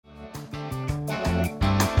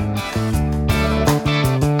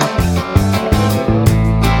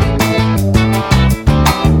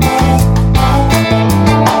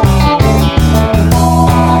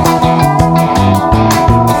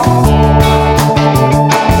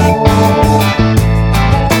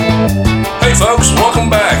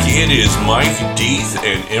Deeth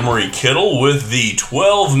and Emery Kittle with the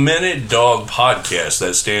 12-Minute Dog Podcast.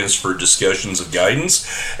 That stands for Discussions of Guidance.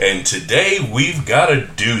 And today we've got a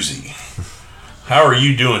doozy. How are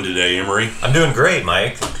you doing today, Emery? I'm doing great,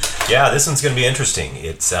 Mike. Yeah, this one's going to be interesting.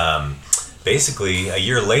 It's basically a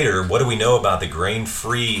year later, what do we know about the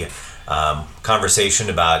grain-free conversation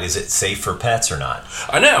about is it safe for pets or not?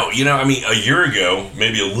 I know. A year ago,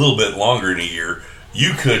 maybe a little bit longer than a year,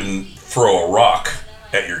 you couldn't throw a rock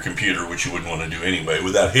at your computer, which you wouldn't want to do anyway,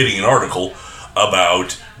 without hitting an article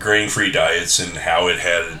about grain-free diets and how it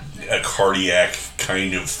had a cardiac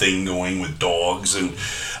kind of thing going with dogs. And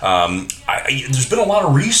there's been a lot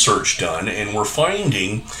of research done, and we're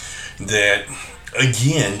finding that,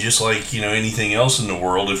 again, just like anything else in the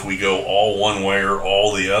world, if we go all one way or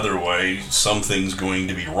all the other way, something's going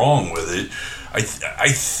to be wrong with it. I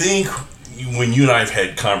think when you and I have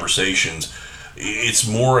had conversations, it's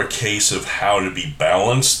more a case of how to be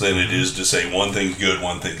balanced than it is to say one thing's good,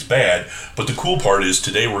 one thing's bad. But the cool part is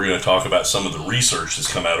today we're going to talk about some of the research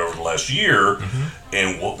that's come out over the last year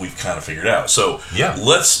and what we've kind of figured out. So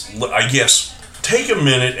let's, I guess, take a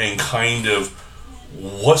minute and kind of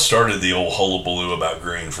what started the old hullabaloo about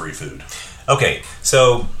grain-free food. Okay,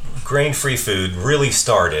 so grain-free food really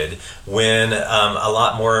started when a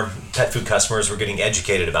lot more pet food customers were getting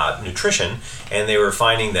educated about nutrition, and they were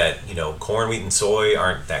finding that corn, wheat, and soy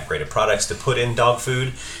aren't that great of products to put in dog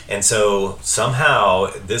food. And so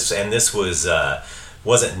somehow this was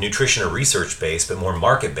wasn't nutrition or research based, but more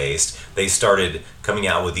market based. They started coming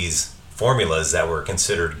out with these formulas that were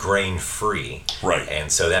considered grain-free. Right.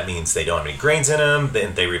 And so that means they don't have any grains in them.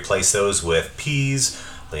 Then they replace those with peas,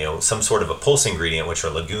 some sort of a pulse ingredient, which are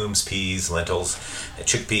legumes, peas, lentils,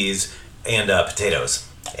 chickpeas, and potatoes.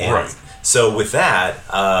 And right. So with that,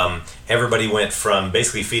 everybody went from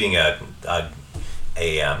basically feeding not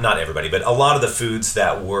everybody, but a lot of the foods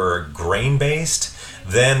that were grain-based,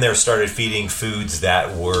 then they started feeding foods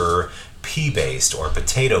that were pea-based or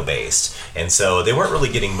potato-based. And so they weren't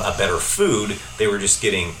really getting a better food, they were just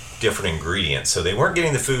getting different ingredients. So they weren't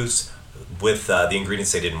getting the foods with the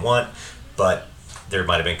ingredients they didn't want, but there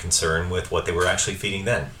might have been concern with what they were actually feeding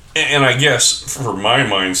then. And I guess for my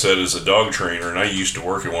mindset as a dog trainer, and I used to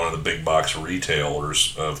work at one of the big box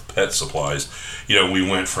retailers of pet supplies, we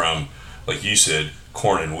went from, like you said,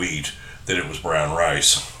 corn and wheat, then it was brown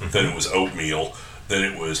rice, then it was oatmeal, then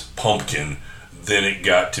it was pumpkin, then it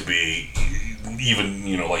got to be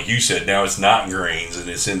even, like you said, now it's not grains and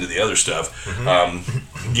it's into the other stuff.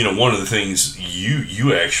 One of the things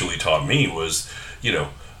you actually taught me was,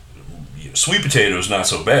 sweet potato is not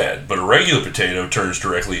so bad, but a regular potato turns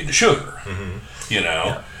directly into sugar,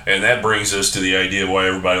 and that brings us to the idea of why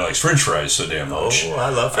everybody likes French fries so damn much. Oh, I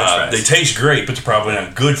love French fries. They taste great, but they're probably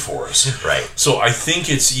not good for us. Right. So I think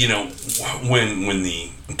it's, when the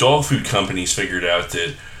dog food companies figured out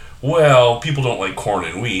that, well, people don't like corn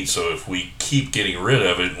and wheat, so if we keep getting rid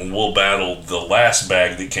of it and we'll battle the last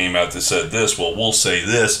bag that came out that said this, well, we'll say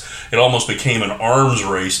this. It almost became an arms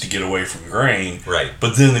race to get away from grain. Right.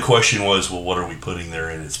 But then the question was, well, what are we putting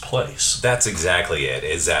there in its place? That's exactly it,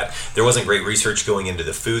 is that there wasn't great research going into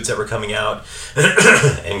the foods that were coming out.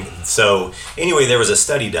 And so, anyway, there was a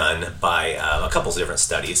study done by a couple of different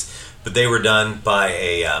studies, but they were done by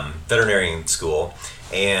a veterinarian school,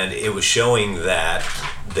 and it was showing that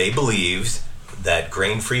they believed that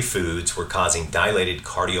grain-free foods were causing dilated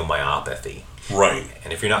cardiomyopathy. Right.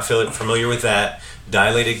 And if you're not familiar with that,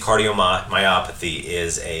 dilated cardiomyopathy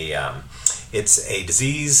is it's a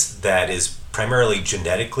disease that is primarily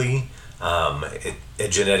genetically a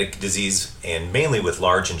genetic disease, and mainly with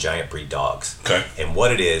large and giant breed dogs. Okay. And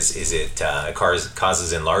what it is it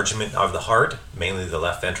causes enlargement of the heart, mainly the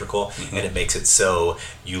left ventricle, and it makes it so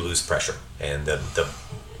you lose pressure, and the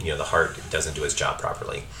heart doesn't do its job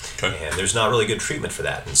properly. Okay. And there's not really good treatment for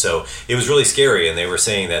that. And so it was really scary, and they were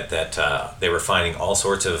saying that they were finding all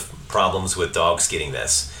sorts of problems with dogs getting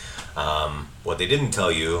this. What they didn't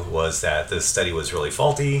tell you was that the study was really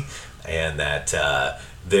faulty, and that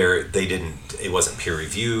it wasn't peer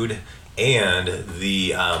reviewed, and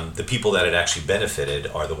the people that had actually benefited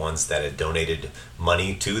are the ones that had donated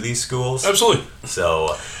money to these schools. Absolutely.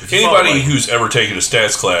 So anybody who's ever taken a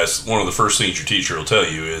stats class, one of the first things your teacher will tell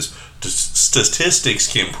you is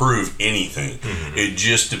statistics can prove anything. It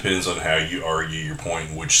just depends on how you argue your point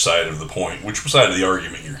and which side of the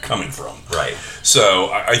argument you're coming from. Right.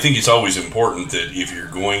 So I think it's always important that if you're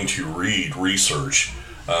going to read research,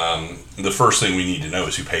 the first thing we need to know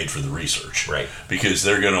is who paid for the research. Right. Because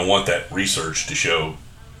they're going to want that research to show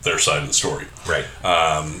their side of the story. Right.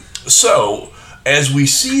 So as we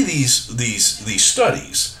see these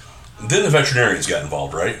studies, Then the veterinarians got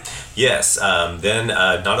involved, right? Yes. Then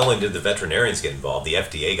not only did the veterinarians get involved, the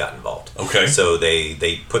FDA got involved. Okay. So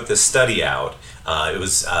they put this study out. It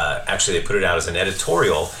was actually they put it out as an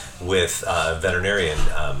editorial with veterinarian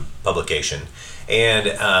publication,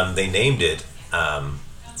 and they named it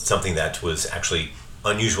something that was actually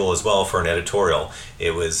unusual as well for an editorial.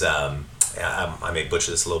 It was I may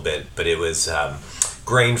butcher this a little bit, but it was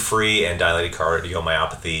grain-free and dilated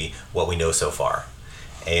cardiomyopathy, what we know so far.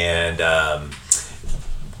 And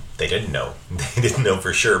they didn't know. They didn't know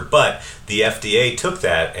for sure. But the FDA took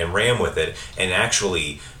that and ran with it and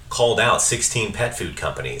actually called out 16 pet food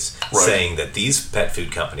companies, right, saying that these pet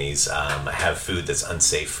food companies have food that's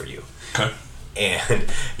unsafe for you. Okay.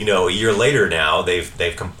 And a year later now,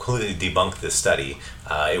 they've completely debunked this study.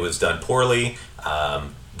 It was done poorly.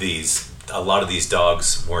 A lot of these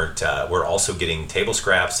dogs were also getting table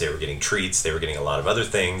scraps. They were getting treats. They were getting a lot of other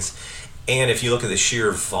things. And if you look at the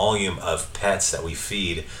sheer volume of pets that we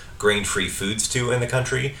feed grain-free foods to in the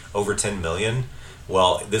country, over 10 million.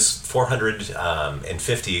 Well, this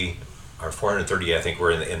 450 or 430, I think,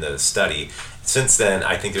 were in the study. Since then,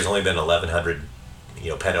 I think there's only been 1,100,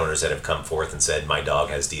 pet owners that have come forth and said my dog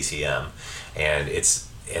has DCM, and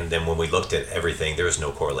then when we looked at everything, there was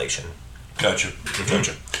no correlation. Gotcha.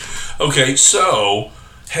 Okay, so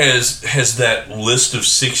has that list of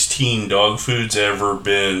 16 dog foods ever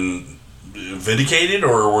been vindicated,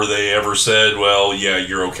 or were they ever said, well, yeah,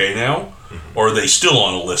 you're okay now, or are they still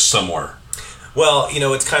on a list somewhere? Well,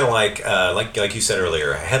 it's kind of like you said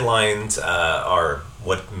earlier, headlines are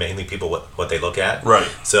what mainly people what they look at. Right.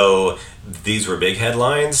 So these were big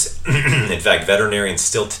headlines. In fact, veterinarians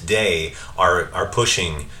still today are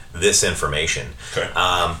pushing this information. Okay.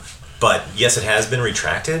 But yes, it has been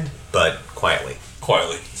retracted, but quietly.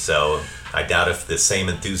 So I doubt if the same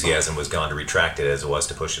enthusiasm was gone to retract it as it was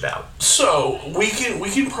to push it out. So we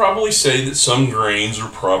can probably say that some grains are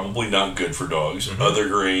probably not good for dogs. Mm-hmm. Other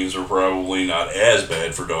grains are probably not as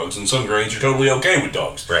bad for dogs, and some grains are totally okay with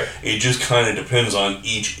dogs. Right. It just kind of depends on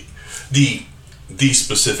the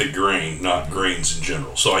specific grain, not grains in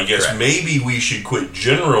general. So I guess maybe we should quit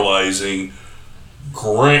generalizing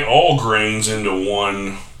all grains into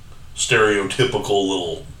one stereotypical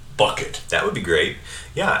little bucket. That would be great.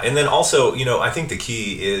 Yeah, and then also, I think the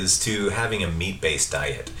key is to having a meat-based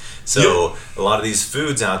diet. So a lot of these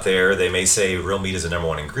foods out there, they may say real meat is the number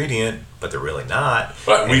one ingredient, but they're really not.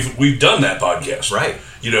 But we've done that podcast, right?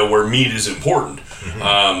 Where meat is important.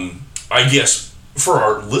 Mm-hmm. I guess for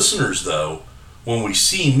our listeners, though, when we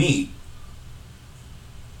see meat,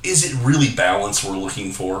 is it really balance we're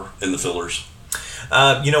looking for in the fillers?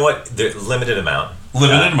 You know what? Limited amount.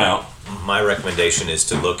 Limited amount. My recommendation is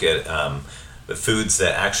to look at the foods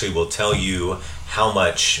that actually will tell you how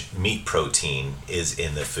much meat protein is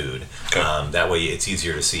in the food. Okay. That way it's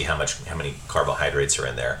easier to see how many carbohydrates are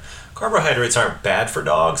in there. Carbohydrates aren't bad for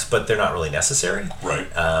dogs, but they're not really necessary. Right.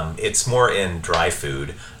 It's more in dry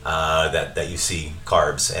food that you see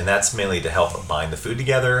carbs, and that's mainly to help bind the food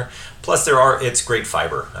together. Plus, it's great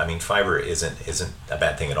fiber. I mean, fiber isn't a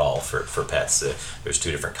bad thing at all for pets. There's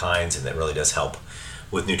two different kinds, and that really does help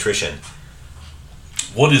with nutrition.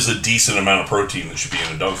 What is a decent amount of protein that should be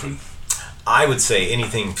in a dog food? I would say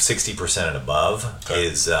anything 60% and above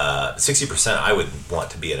is 60%. I would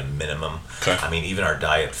want to be at a minimum. Okay. I mean, even our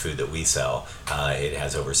diet food that we sell, it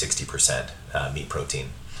has over 60% meat protein.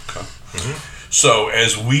 Okay. Mm-hmm. So,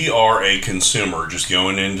 as we are a consumer, just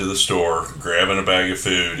going into the store, grabbing a bag of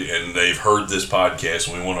food, and they've heard this podcast,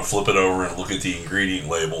 and we want to flip it over and look at the ingredient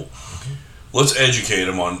label. Mm-hmm. Let's educate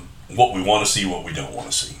them on what we want to see, what we don't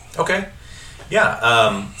want to see. Okay.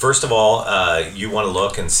 Yeah. First of all, you want to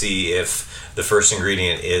look and see if the first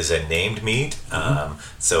ingredient is a named meat. Mm-hmm.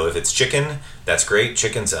 So if it's chicken, that's great.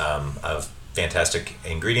 Chicken's a fantastic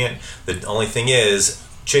ingredient. The only thing is,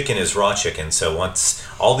 chicken is raw chicken. So once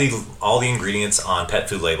all the ingredients on pet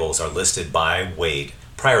food labels are listed by weight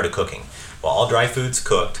prior to cooking. Well, all dry food's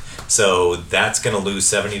cooked, so that's going to lose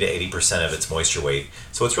 70 to 80% of its moisture weight.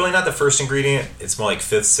 So it's really not the first ingredient. It's more like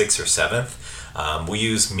 5th, 6th, or 7th. We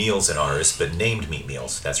use meals in ours, but named meat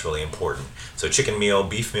meals. That's really important. So chicken meal,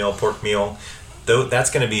 beef meal, pork meal, that's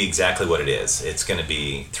going to be exactly what it is. It's going to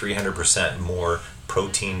be 300% more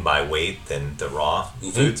protein by weight than the raw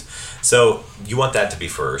foods. So you want that to be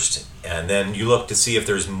first. And then you look to see if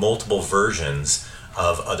there's multiple versions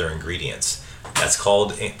of other ingredients. That's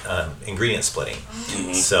called ingredient splitting.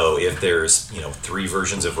 Mm-hmm. So if there's 3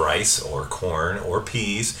 versions of rice or corn or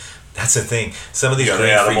peas, That's the thing. Some of these You got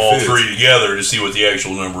to add them all foods, three together to see what the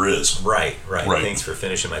actual number is. Right. Thanks for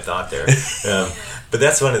finishing my thought there. But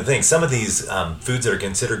that's one of the things. Some of these foods that are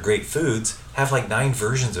considered great foods have like 9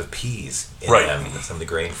 versions of peas in them. Some of the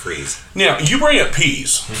grain-frees. Now, you bring up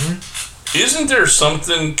peas. Isn't there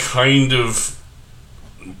something kind of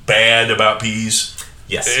bad about peas?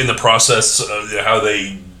 Yes. In the process, how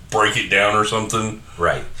they break it down or something?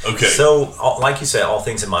 Right. Okay. So, like you said, all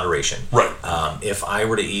things in moderation. Right. If I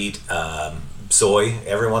were to eat soy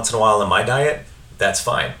every once in a while in my diet, that's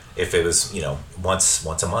fine. If it was, once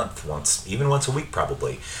a month, once a week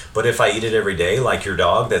probably. But if I eat it every day, like your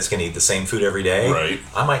dog that's going to eat the same food every day, right,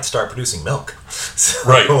 I might start producing milk. So,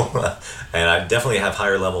 right. And I definitely have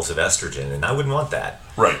higher levels of estrogen, and I wouldn't want that.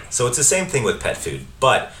 Right. So it's the same thing with pet food.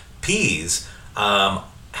 But peas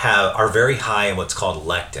are very high in what's called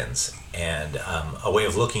lectins. And a way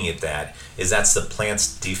of looking at that is that's the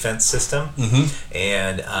plant's defense system.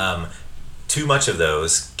 And too much of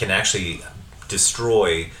those can actually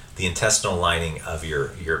destroy the intestinal lining of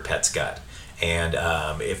your pet's gut. And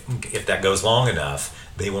if that goes long enough,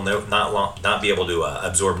 they will not be able to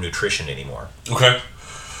absorb nutrition anymore.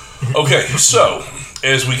 Okay, so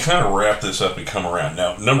as we kind of wrap this up and come around,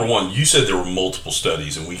 now, number one, you said there were multiple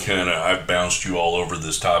studies, and I've bounced you all over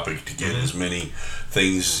this topic to get as many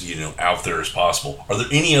things, out there as possible. Are there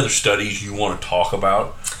any other studies you want to talk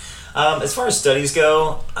about? As far as studies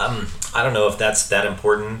go, I don't know if that's that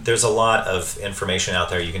important. There's a lot of information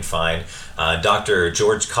out there you can find. Dr.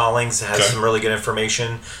 George Collings has some really good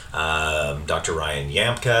information. Dr. Ryan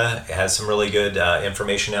Yamka has some really good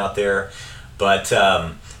information out there. But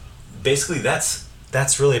basically,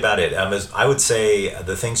 that's really about it. I would say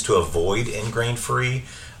the things to avoid in grain-free.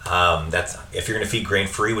 That's if you're going to feed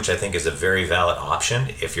grain-free, which I think is a very valid option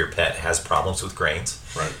if your pet has problems with grains.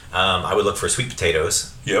 Right. I would look for sweet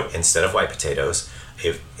potatoes instead of white potatoes.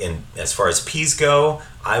 As far as peas go,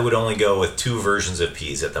 I would only go with 2 versions of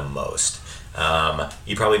peas at the most.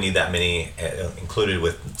 You probably need that many included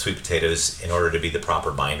with sweet potatoes in order to be the proper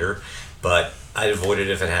binder, but I'd avoid it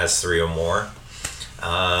if it has 3 or more.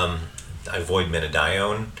 I avoid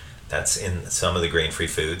minidione. That's in some of the grain-free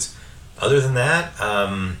foods. Other than that,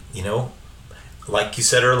 like you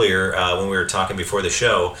said earlier when we were talking before the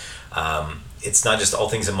show, it's not just all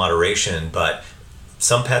things in moderation, but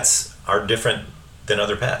some pets are different than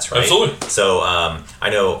other pets, right? Absolutely. So I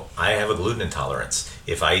know I have a gluten intolerance.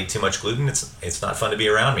 If I eat too much gluten, it's not fun to be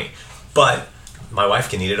around me. But my wife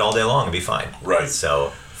can eat it all day long and be fine. Right.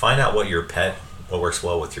 So find out what works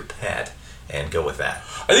well with your pet, and go with that.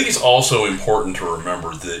 I think it's also important to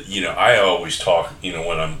remember that, I always talk,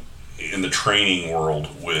 when I'm in the training world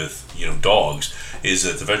with, dogs, is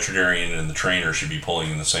that the veterinarian and the trainer should be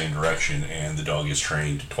pulling in the same direction, and the dog is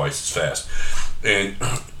trained twice as fast. And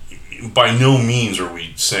by no means are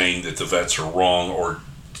we saying that the vets are wrong or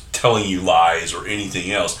telling you lies or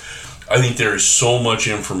anything else. I think there is so much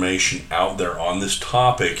information out there on this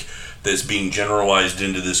topic that's being generalized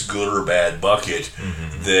into this good or bad bucket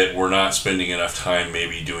that we're not spending enough time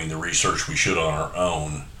maybe doing the research we should on our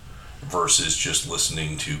own versus just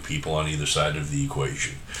listening to people on either side of the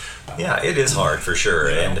equation. Yeah, it is hard for sure.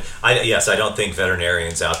 And I don't think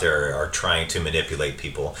veterinarians out there are trying to manipulate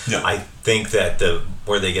people. No. I think that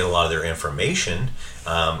where they get a lot of their information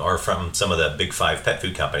are from some of the big 5 pet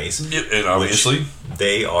food companies. Yeah, and obviously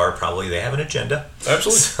they have an agenda.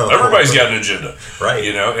 Absolutely. So, everybody's got an agenda. Right.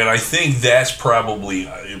 And I think that's probably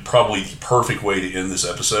the perfect way to end this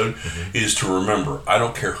episode is to remember, I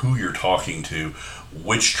don't care who you're talking to,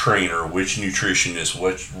 which trainer, which nutritionist,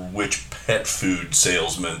 which pet food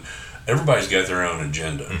salesman, everybody's got their own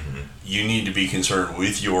agenda. You need to be concerned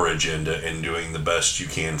with your agenda and doing the best you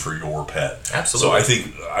can for your pet. Absolutely. So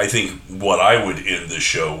I think what I would end this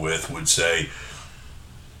show with would say,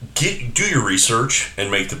 do your research and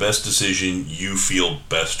make the best decision you feel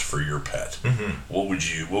best for your pet. What's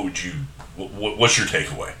your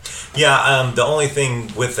takeaway? Yeah, the only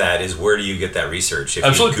thing with that is, where do you get that research? If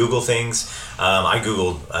Absolutely. you Google things, I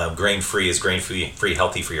Googled grain-free is grain-free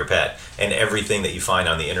healthy for your pet, and everything that you find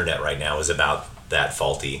on the internet right now is about that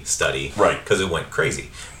faulty study, right? Because it went crazy.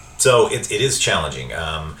 So it is challenging.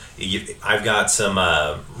 I've got some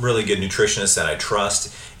really good nutritionists that I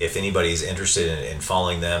trust. If anybody's interested in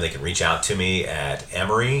following them, they can reach out to me at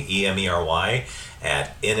Emery, E-M-E-R-Y,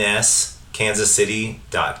 at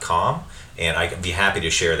nskansascity.com. And I can be happy to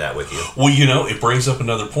share that with you. Well, it brings up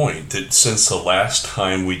another point that since the last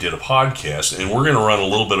time we did a podcast, and we're going to run a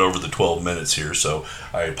little bit over the 12 minutes here, so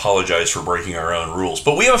I apologize for breaking our own rules,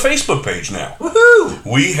 but we have a Facebook page now. Woohoo!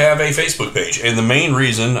 We have a Facebook page, and the main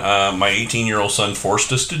reason my 18-year-old son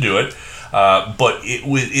forced us to do it But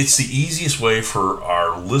it's the easiest way for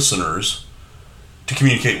our listeners to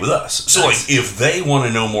communicate with us. So, like, if they want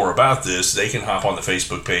to know more about this, they can hop on the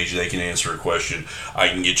Facebook page. They can answer a question. I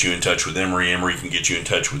can get you in touch with Emery. Emery can get you in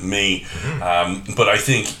touch with me. But I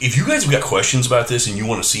think if you guys have got questions about this and you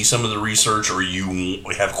want to see some of the research or you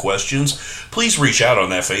have questions, please reach out on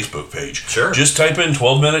that Facebook page. Sure. Just type in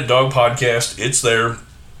 12-Minute Dog Podcast. It's there.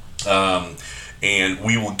 And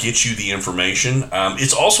we will get you the information.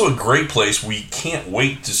 It's also a great place. We can't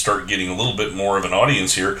wait to start getting a little bit more of an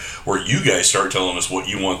audience here where you guys start telling us what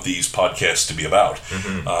you want these podcasts to be about.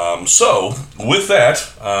 So with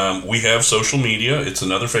that, we have social media. It's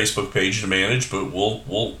another Facebook page to manage, but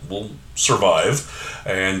we'll survive.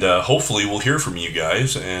 And hopefully we'll hear from you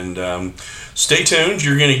guys. And stay tuned.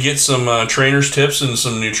 You're going to get some trainer's tips and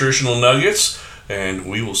some nutritional nuggets. And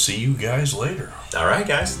we will see you guys later. All right,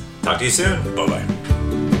 guys. Talk to you soon. Bye-bye.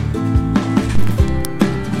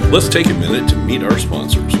 Let's take a minute to meet our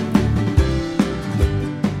sponsors.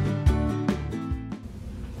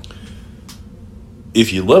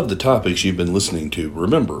 If you love the topics you've been listening to,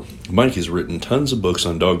 remember, Mike has written tons of books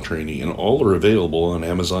on dog training, and all are available on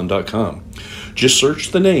Amazon.com. Just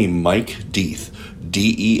search the name Mike Deathe,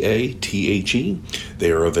 D-E-A-T-H-E.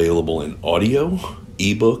 They are available in audio,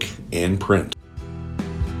 ebook, and print.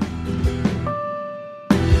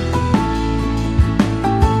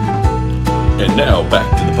 And now, back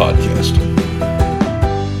to the podcast.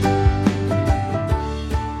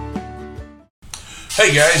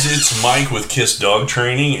 Hey guys, it's Mike with Kiss Dog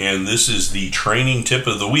Training, and this is the training tip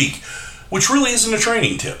of the week, which really isn't a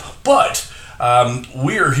training tip, but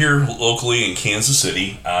we are here locally in Kansas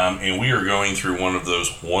City, and we are going through one of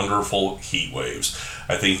those wonderful heat waves.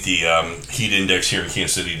 I think the heat index here in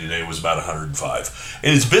Kansas City today was about 105,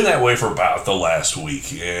 and it's been that way for about the last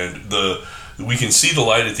week, and we can see the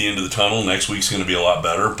light at the end of the tunnel. Next week's going to be a lot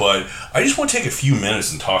better, but I just want to take a few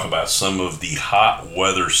minutes and talk about some of the hot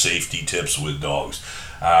weather safety tips with dogs.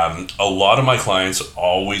 A lot of my clients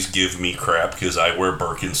always give me crap because I wear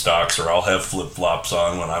Birkenstocks or I'll have flip-flops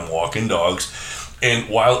on when I'm walking dogs. And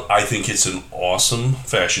while I think it's an awesome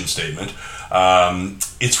fashion statement,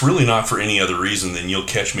 it's really not for any other reason than you'll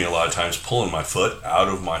catch me a lot of times pulling my foot out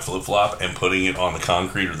of my flip-flop and putting it on the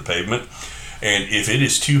concrete or the pavement. And if it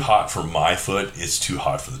is too hot for my foot, it's too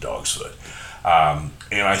hot for the dog's foot.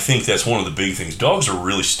 And I think that's one of the big things. Dogs are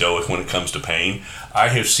really stoic when it comes to pain. I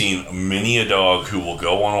have seen many a dog who will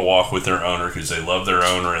go on a walk with their owner because they love their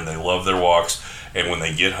owner and they love their walks. And when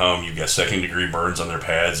they get home, you've got second-degree burns on their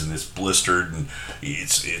pads and it's blistered and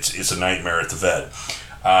it's a nightmare at the vet.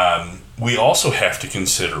 We also have to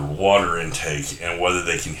consider water intake and whether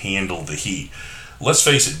they can handle the heat. Let's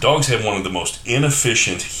face it, dogs have one of the most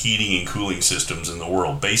inefficient heating and cooling systems in the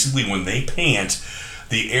world. Basically, when they pant,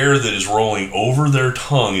 the air that is rolling over their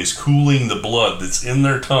tongue is cooling the blood that's in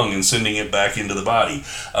their tongue and sending it back into the body.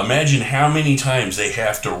 Imagine how many times they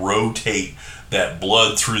have to rotate that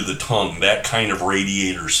blood through the tongue, that kind of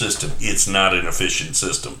radiator system. It's not an efficient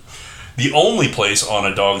system. The only place on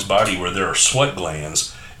a dog's body where there are sweat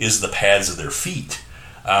glands is the pads of their feet.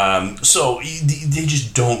 So they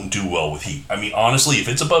just don't do well with heat. I mean, honestly, if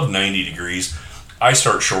it's above 90 degrees, I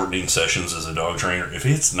start shortening sessions as a dog trainer. If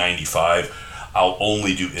it's 95, I'll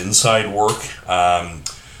only do inside work.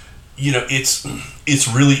 It's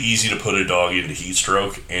really easy to put a dog into heat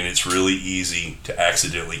stroke, and it's really easy to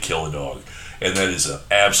accidentally kill a dog. And that is the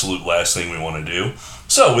absolute last thing we want to do.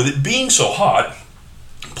 So with it being so hot,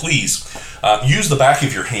 please use the back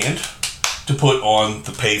of your hand to put on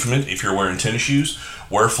the pavement if you're wearing tennis shoes.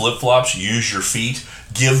 Wear flip-flops, use your feet,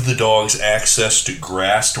 give the dogs access to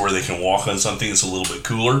grass to where they can walk on something that's a little bit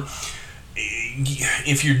cooler.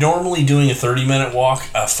 If you're normally doing a 30-minute walk,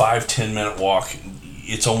 a 5-10-minute walk,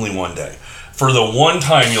 it's only one day. For the one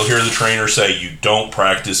time you'll hear the trainer say you don't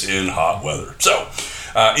practice in hot weather. So,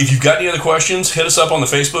 if you've got any other questions, hit us up on the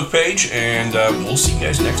Facebook page, and we'll see you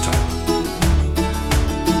guys next time.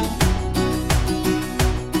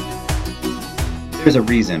 There's a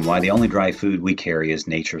reason why the only dry food we carry is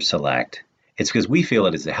Nature Select. It's because we feel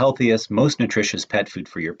it is the healthiest, most nutritious pet food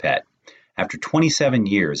for your pet. After 27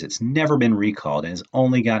 years, it's never been recalled and has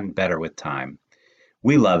only gotten better with time.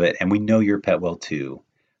 We love it, and we know your pet will too.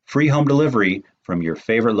 Free home delivery from your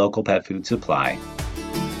favorite local pet food supply.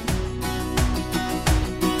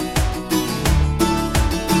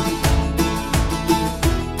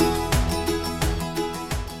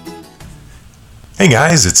 Hey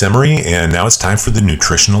guys, it's Emery, and now it's time for the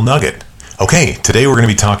Nutritional Nugget. Okay, today we're going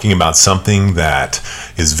to be talking about something that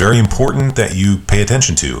is very important that you pay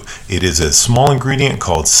attention to. It is a small ingredient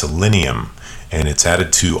called selenium, and it's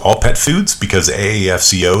added to all pet foods because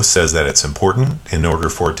AAFCO says that it's important in order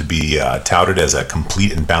for it to be touted as a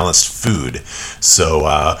complete and balanced food.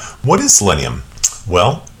 So what is selenium?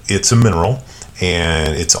 Well, it's a mineral,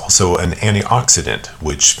 and it's also an antioxidant,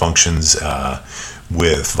 which functions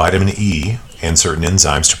with vitamin E and certain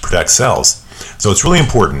enzymes to protect cells. So it's really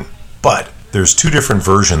important, but there's two different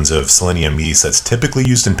versions of selenium yeast that's typically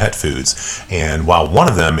used in pet foods. And while one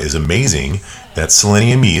of them is amazing, that's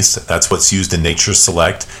selenium yeast, that's what's used in Nature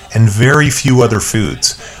Select and very few other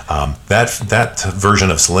foods. That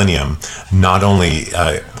version of selenium not only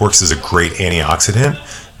works as a great antioxidant,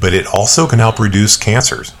 but it also can help reduce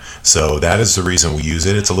cancers. So that is the reason we use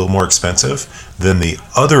it. It's a little more expensive than the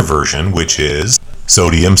other version, which is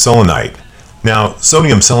sodium selenite. Now,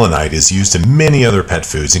 sodium selenite is used in many other pet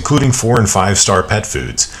foods, including 4- and 5-star pet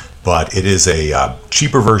foods, but it is a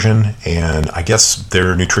cheaper version, and I guess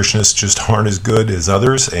their nutritionists just aren't as good as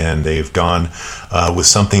others, and they've gone with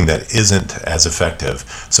something that isn't as effective.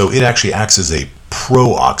 So it actually acts as a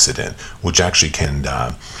pro-oxidant, which actually can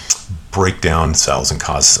break down cells and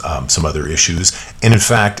cause some other issues. And in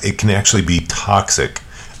fact, it can actually be toxic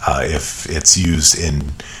if it's used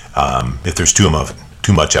in, if there's too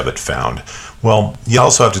much of it found. Well, you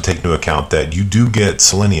also have to take into account that you do get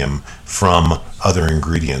selenium from other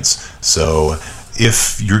ingredients. So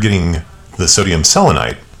if you're getting the sodium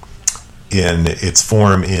selenite in its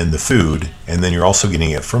form in the food, and then you're also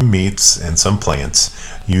getting it from meats and some plants,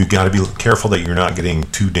 you got to be careful that you're not getting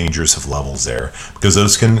too dangerous of levels there, because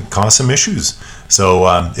those can cause some issues. So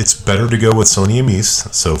it's better to go with selenium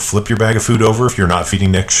yeast. So flip your bag of food over if you're not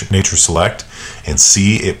feeding Nature Select, and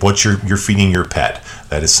see what you're feeding your pet.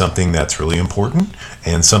 That is something that's really important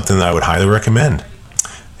and something that I would highly recommend.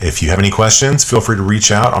 If you have any questions, feel free to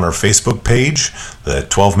reach out on our Facebook page, the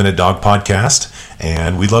 12 Minute Dog Podcast,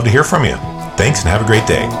 and we'd love to hear from you. Thanks, and have a great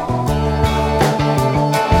day.